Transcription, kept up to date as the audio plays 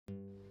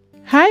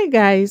Hi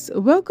guys,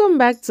 welcome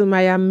back to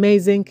my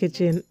amazing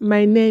kitchen.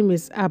 My name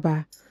is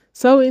Abba.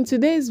 So in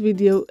today's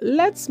video,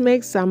 let's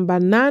make some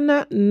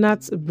banana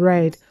nut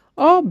bread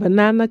or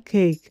banana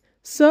cake.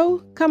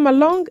 So come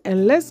along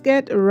and let's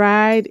get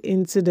right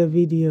into the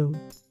video.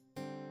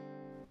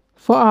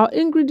 For our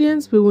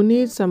ingredients, we will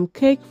need some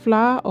cake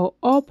flour or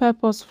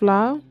all-purpose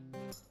flour,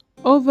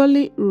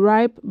 overly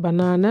ripe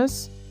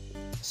bananas,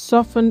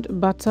 softened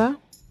butter,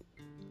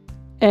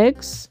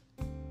 eggs,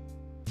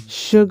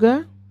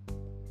 sugar,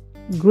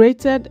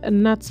 grated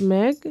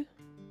nutmeg,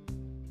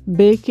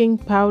 baking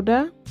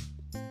powder,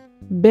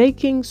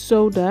 baking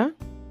soda,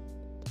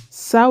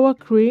 sour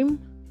cream,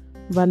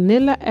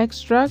 vanilla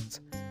extract,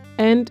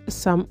 and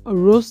some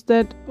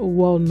roasted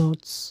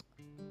walnuts.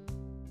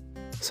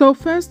 So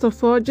first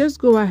of all, just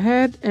go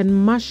ahead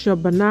and mash your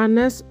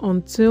bananas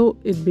until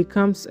it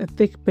becomes a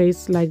thick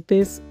paste like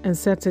this and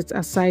set it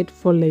aside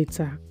for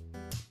later.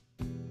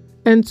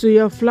 And to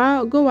your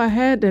flour, go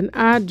ahead and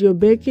add your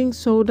baking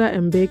soda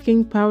and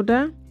baking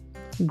powder,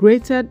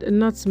 grated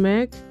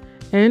nutmeg,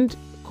 and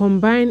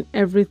combine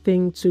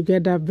everything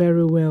together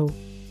very well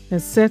and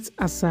set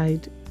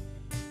aside.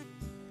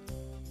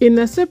 In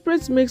a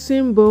separate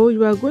mixing bowl,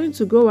 you are going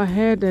to go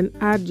ahead and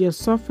add your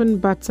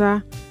softened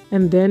butter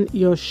and then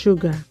your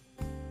sugar.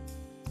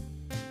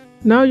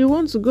 Now you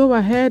want to go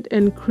ahead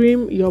and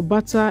cream your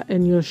butter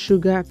and your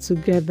sugar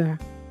together.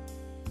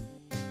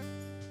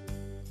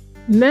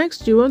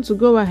 Next, you want to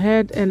go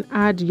ahead and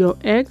add your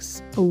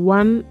eggs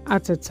one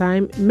at a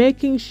time,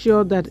 making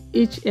sure that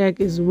each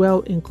egg is well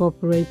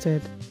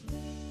incorporated.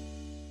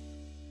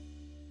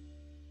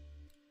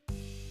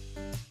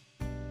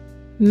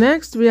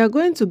 Next, we are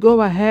going to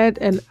go ahead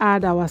and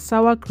add our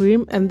sour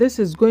cream, and this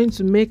is going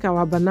to make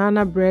our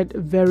banana bread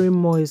very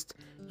moist.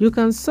 You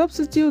can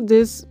substitute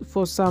this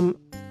for some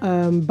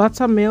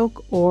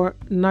buttermilk or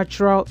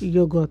natural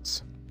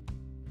yogurt.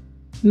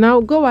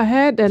 Now go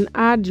ahead and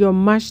add your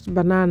mashed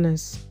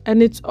bananas,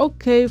 and it's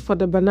okay for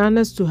the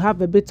bananas to have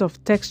a bit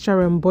of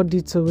texture and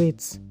body to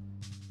it.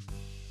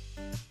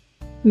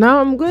 Now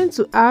I'm going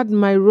to add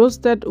my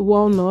roasted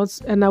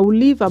walnuts, and I will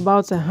leave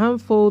about a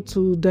handful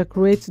to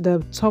decorate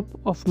the top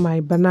of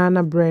my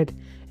banana bread.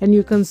 And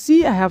you can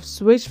see I have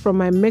switched from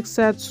my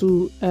mixer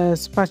to a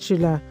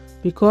spatula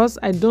because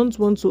I don't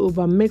want to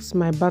overmix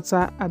my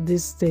butter at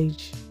this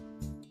stage.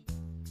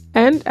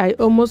 And I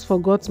almost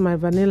forgot my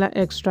vanilla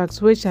extract,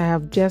 which I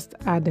have just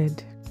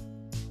added.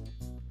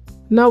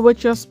 Now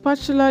with your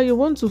spatula, you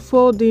want to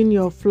fold in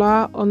your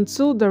flour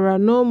until there are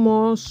no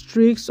more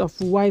streaks of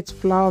white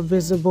flour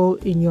visible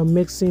in your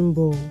mixing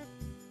bowl.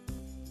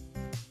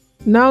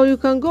 Now you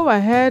can go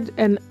ahead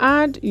and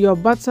add your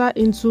butter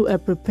into a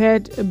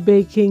prepared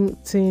baking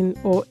tin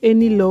or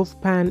any loaf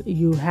pan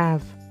you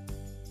have.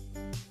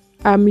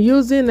 I'm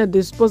using a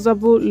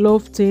disposable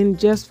loaf tin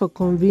just for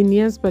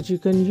convenience, but you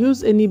can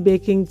use any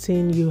baking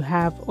tin you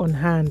have on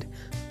hand.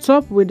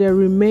 Top with the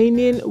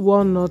remaining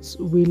walnuts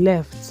we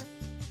left.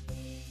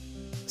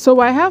 So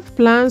I have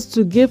plans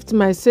to gift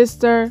my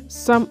sister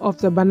some of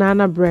the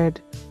banana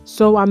bread.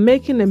 So I'm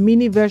making a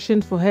mini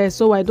version for her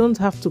so I don't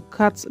have to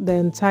cut the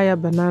entire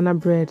banana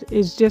bread.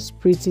 It's just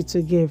pretty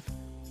to give.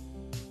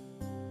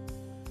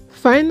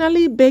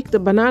 Finally, bake the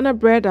banana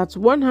bread at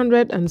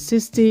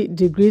 160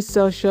 degrees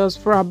Celsius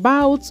for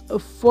about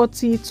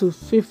 40 to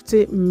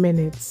 50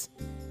 minutes.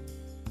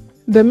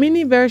 The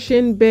mini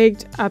version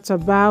baked at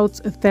about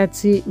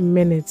 30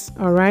 minutes,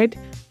 alright?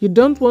 You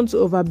don't want to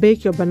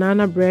overbake your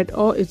banana bread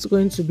or it's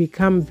going to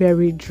become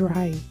very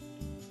dry.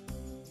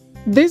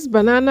 This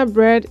banana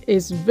bread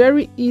is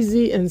very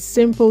easy and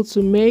simple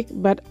to make,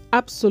 but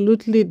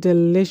absolutely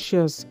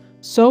delicious.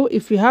 So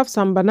if you have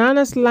some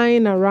bananas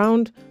lying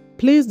around,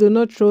 please do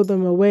not throw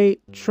them away.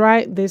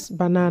 Try this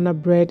banana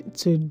bread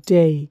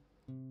today.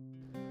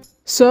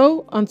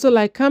 So until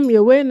I come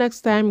your way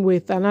next time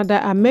with another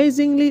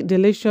amazingly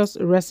delicious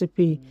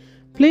recipe,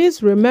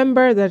 please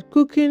remember that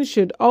cooking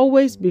should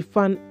always be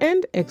fun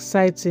and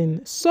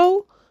exciting.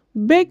 So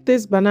bake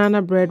this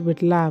banana bread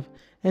with love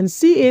and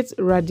see it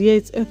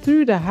radiate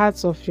through the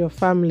hearts of your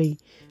family.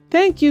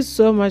 Thank you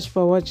so much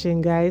for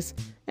watching, guys,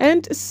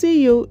 and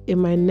see you in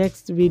my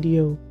next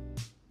video.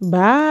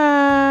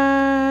 Bye.